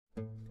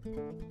Oh!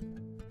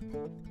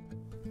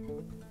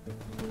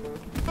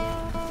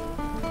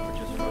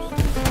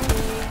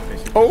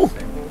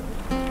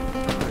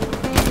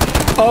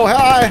 Oh,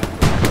 hi!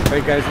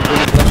 Hey guys,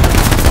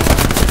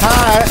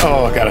 hi!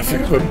 Oh, I gotta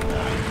fix him.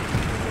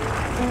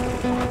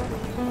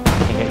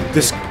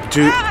 This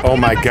dude, oh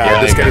my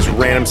god, this guy just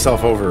ran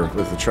himself over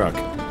with the truck.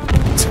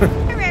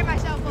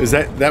 Is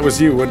that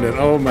was you, wasn't it?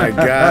 Oh my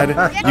god.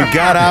 You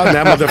got out and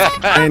that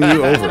motherfucker ran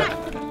you over.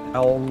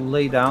 I'll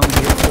lay down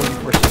here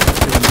 44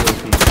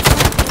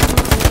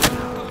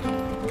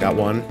 Got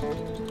one.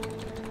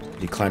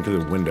 He climbed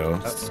through the window.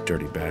 This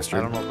dirty bastard.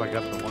 I don't know if I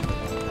got the one.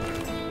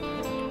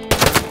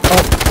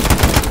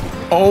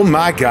 Oh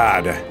my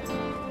god.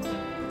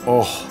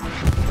 Oh.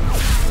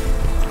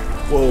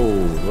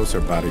 Whoa, those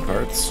are body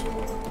parts.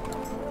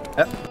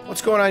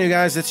 What's going on, you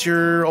guys? It's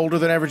your older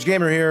than average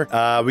gamer here.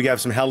 We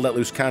got some Hell Let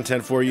Loose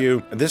content for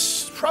you.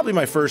 This is probably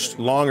my first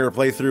longer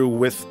playthrough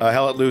with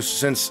Hell Let Loose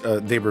since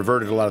they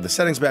reverted a lot of the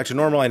settings back to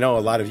normal. I know a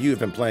lot of you have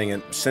been playing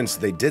it since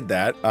they did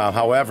that.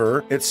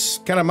 However, it's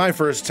kind of my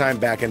first time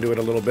back into it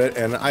a little bit,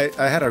 and I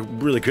had a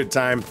really good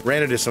time.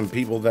 Ran into some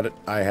people that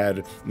I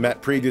had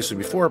met previously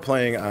before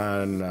playing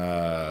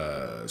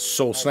on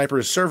Soul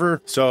Sniper's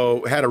server,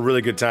 so had a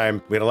really good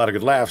time. We had a lot of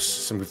good laughs,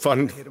 some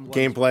fun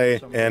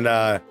gameplay,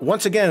 and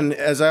once again,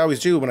 as I always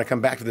do when I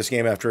come back to this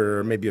game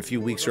after maybe a few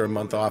weeks or a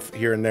month off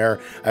here and there,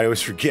 I always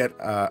forget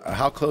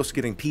how close to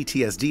getting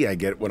PTSD I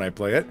get when I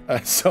play it.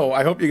 So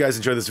I hope you guys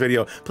enjoy this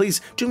video. Please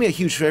do me a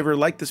huge favor,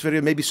 like this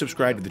video, maybe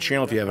subscribe to the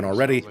channel if you haven't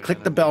already.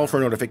 Click the bell for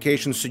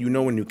notifications so you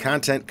know when new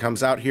content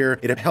comes out here.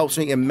 It helps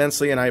me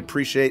immensely and I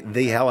appreciate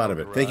the hell out of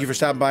it. Thank you for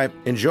stopping by.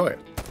 Enjoy it.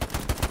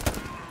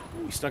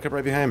 He snuck up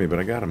right behind me, but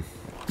I got him.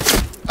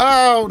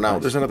 Oh, no,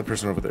 there's another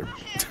person over there.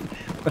 It's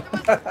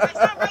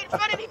not right in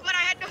front of me, but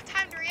I had no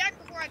time to react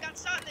before I got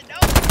shot in the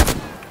nose.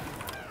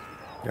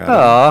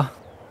 Aww.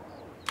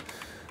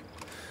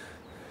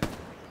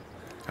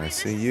 I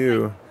see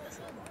you.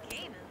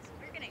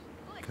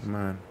 Come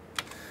on.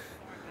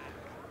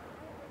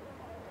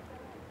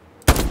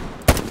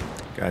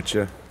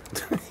 Gotcha.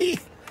 Wait.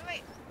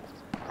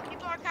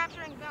 People are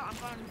capturing Bell. I'm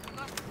going.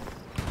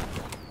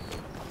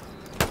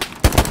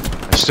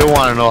 I still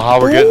want to know how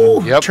we're Ooh,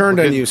 getting. Yep, turned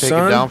we're on getting you, taken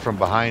son. down from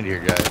behind here,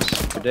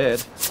 guys. You're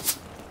dead.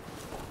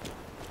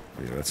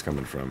 Yeah, that's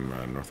coming from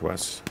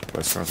northwest,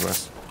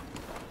 west-northwest.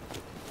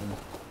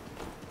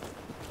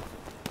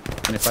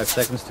 25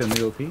 seconds till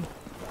the OP.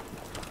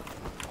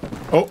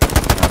 Oh!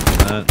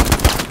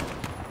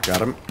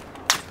 Got him.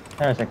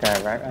 There's a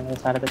guy right on the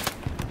other side of it.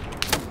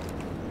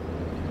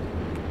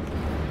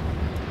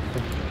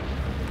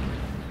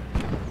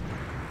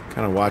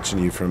 Kind of watching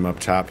you from up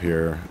top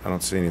here. I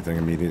don't see anything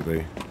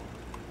immediately.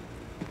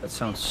 That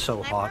sounds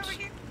so hot.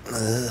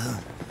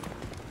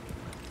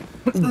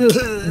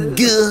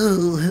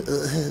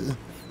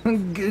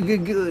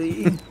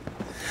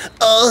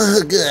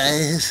 Oh,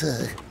 guys.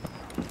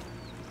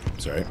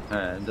 Sorry.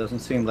 It doesn't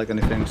seem like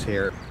anything's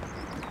here.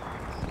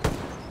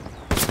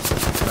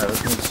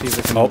 Let's see if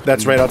we can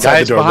that's right outside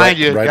Guys the door. behind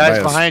you. Right Guys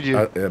by us. behind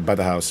you. By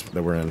the house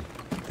that we're in.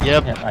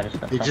 Yep. Yeah, I just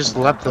got They shot just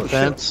in left the back.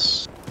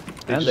 fence.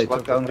 And they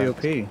took down the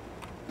OP.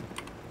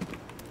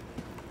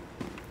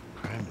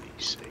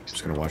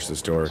 Just gonna watch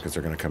this door because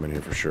they're gonna come in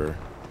here for sure.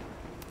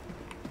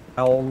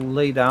 I'll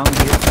lay down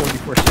here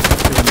 44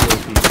 seconds till the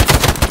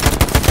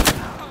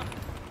OP.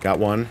 Got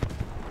one.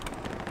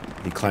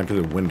 He climbed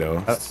through the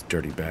window. This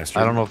dirty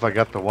bastard. I don't know if I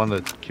got the one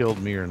that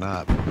killed me or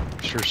not.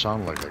 Sure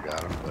sounded like I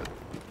got him, but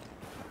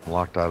I'm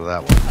locked out of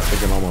that one. I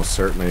think I'm almost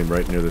certainly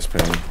right near this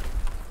pin. Is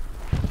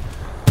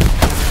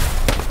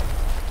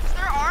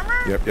there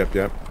armor? Yep.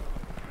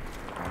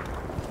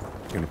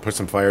 Gonna put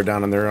some fire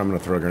down in there. I'm gonna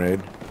throw a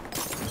grenade.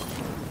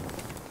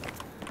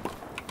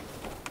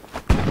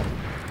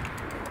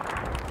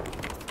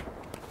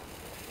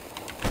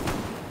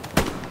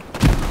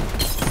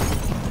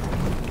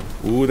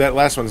 Ooh, that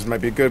last one might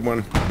be a good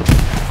one.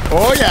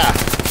 Oh yeah!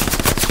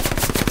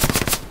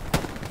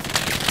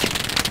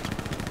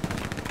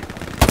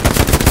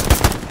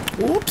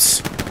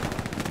 Oops!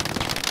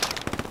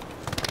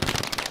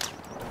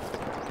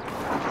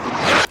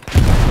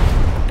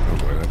 Oh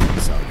boy, that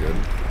doesn't sound good.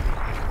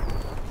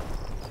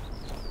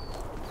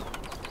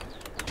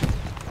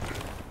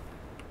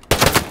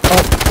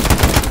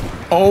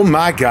 Oh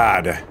my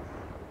god!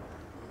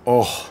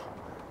 Oh.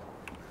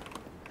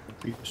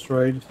 Be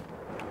destroyed.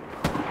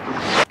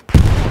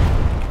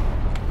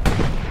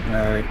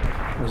 Alright,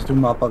 let's do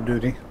mop-up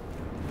duty.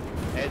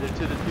 Headed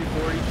to the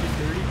 240,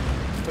 230,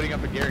 putting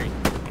up a Gary.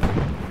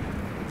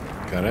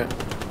 Got it.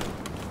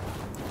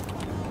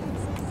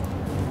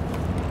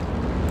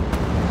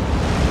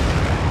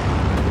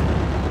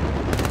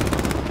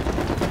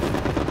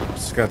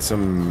 Just got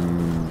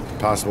some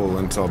possible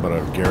intel about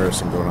a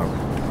garrison going up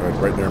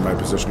right there in my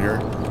position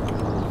here.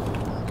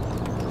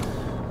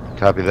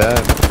 Copy that.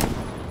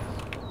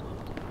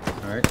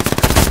 Alright.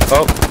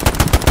 Oh!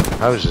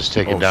 I was just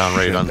taken down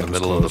right shit, on the that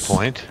was middle of the close.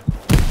 point.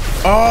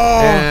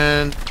 Oh!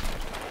 And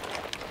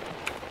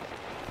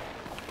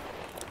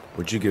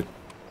Where'd you get?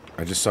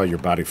 I just saw your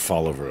body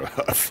fall over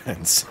a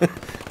fence.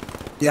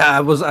 Yeah,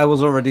 I was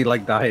already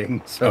like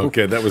dying. So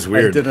Okay, that was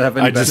weird. I didn't have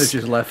any I just-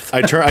 bandages left.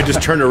 I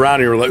just turned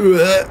around and you were like,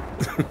 "Ugh."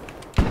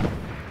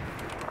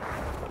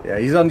 Yeah,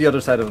 he's on the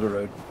other side of the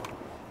road.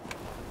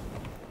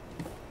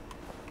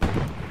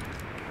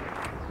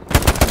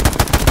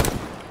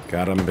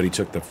 Got him, but he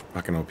took the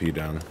fucking OP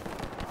down.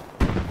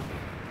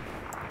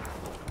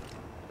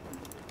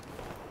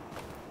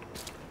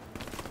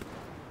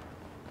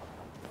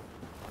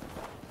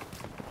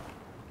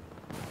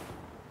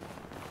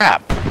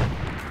 Crap.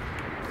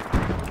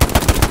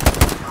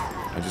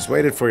 I just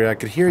waited for you. I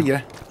could hear you.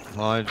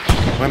 Well,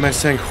 Why am I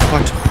saying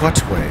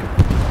what way?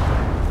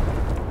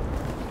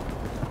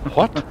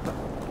 what?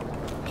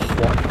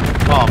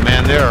 Oh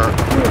man, there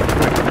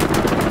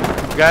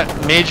got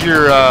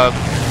major.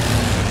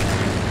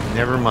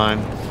 Never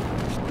mind.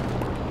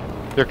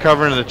 They're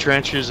covering the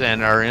trenches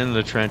and are in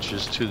the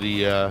trenches to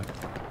the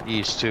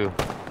east too.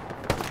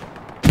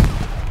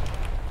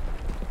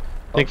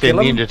 I think they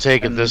mean to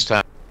take it this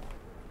time.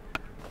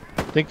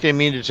 I think they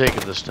mean to take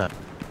it this time.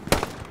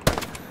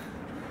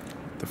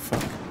 The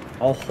fuck?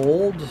 I'll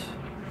hold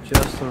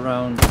just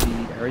around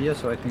the area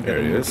so I can There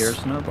get he a is.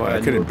 Garrison up. Boy, I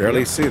and couldn't we'll be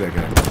barely up. see that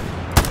guy.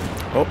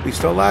 Oh, he's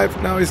still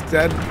alive. Now he's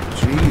dead.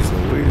 Jeez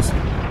Louise.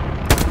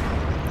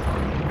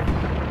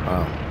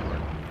 Wow.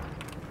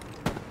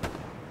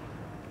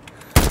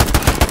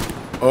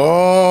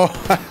 Oh,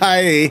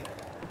 hi.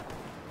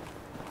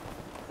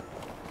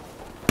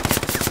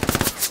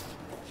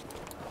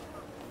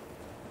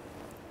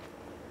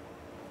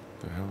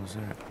 The hell is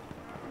that?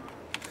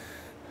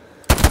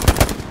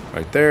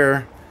 Right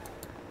there.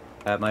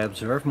 At my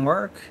observe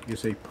mark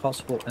is a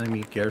possible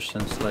enemy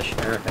Garrison /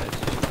 airhead.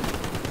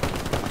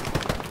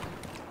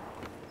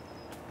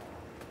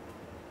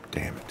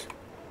 Damn it.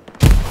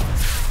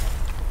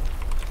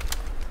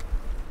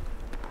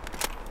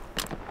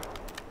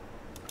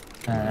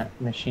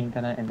 Machine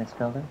gunner in this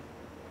building.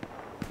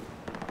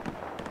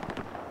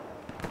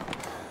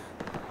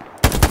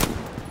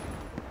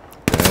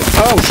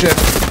 Oh, shit.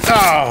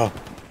 Oh.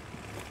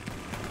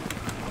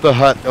 The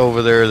hut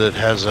over there that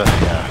has a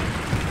yeah.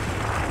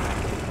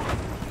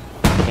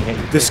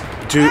 This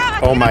dude,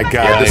 oh my god,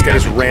 Yeah, this I guy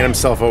got just ran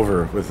himself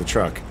over with the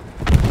truck.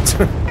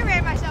 I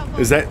ran myself over.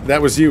 Is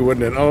that was you,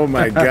 wasn't it? Oh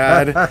my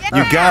god.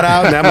 You got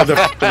out and that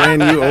motherfucker ran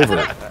you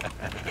over.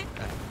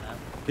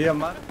 Yeah,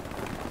 man.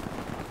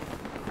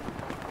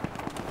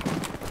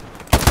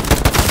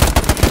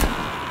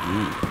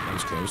 Ooh, that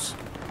was close.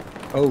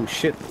 Oh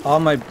shit! All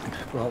my,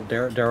 well,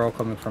 they're all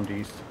coming from the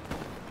east.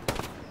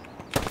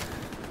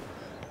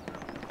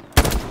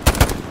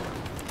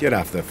 Get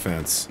off the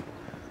fence.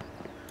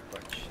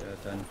 What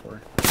shit, done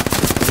for?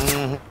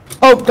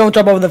 Oh, don't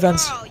jump over the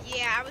fence. Oh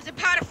yeah, I was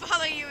about to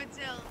follow you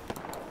until.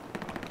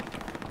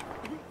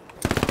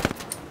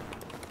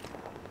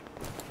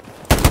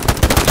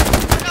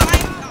 Oh,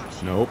 no, oh,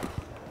 shit. Nope.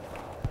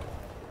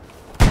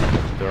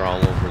 They're all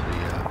over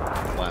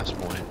the last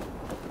point.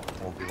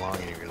 Won't be long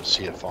and you're gonna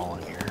see it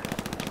falling here.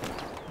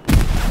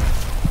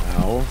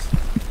 Ow.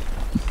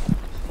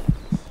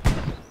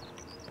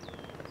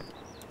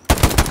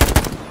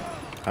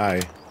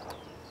 Hi.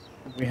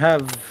 We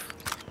have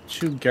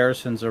 2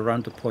 garrisons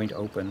around the point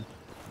open.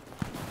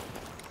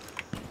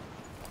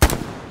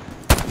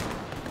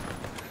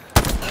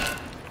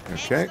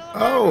 Okay.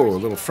 Oh, a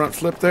little front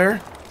flip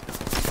there.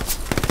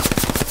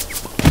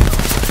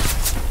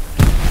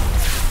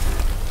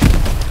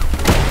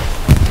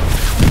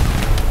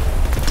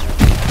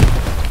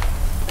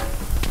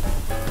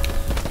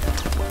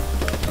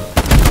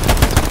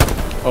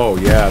 Oh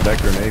yeah,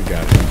 that grenade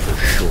got him for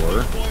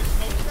sure.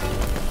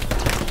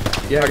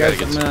 Yeah, I gotta guys,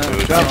 get I'm some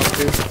food. jump.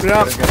 Jump.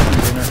 Gotta get some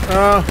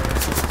dinner.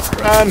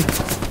 Run.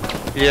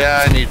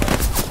 Yeah, I need.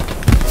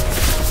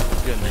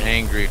 Getting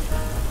hangry.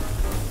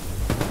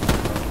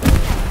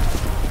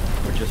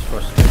 We're just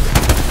frustrated.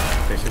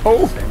 Basically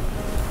Oh. the same.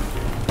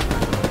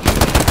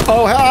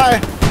 Oh, hi.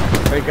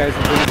 Hey guys,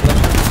 I'm doing a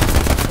pleasure.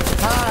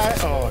 Hi.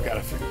 Oh, I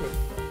gotta fix it.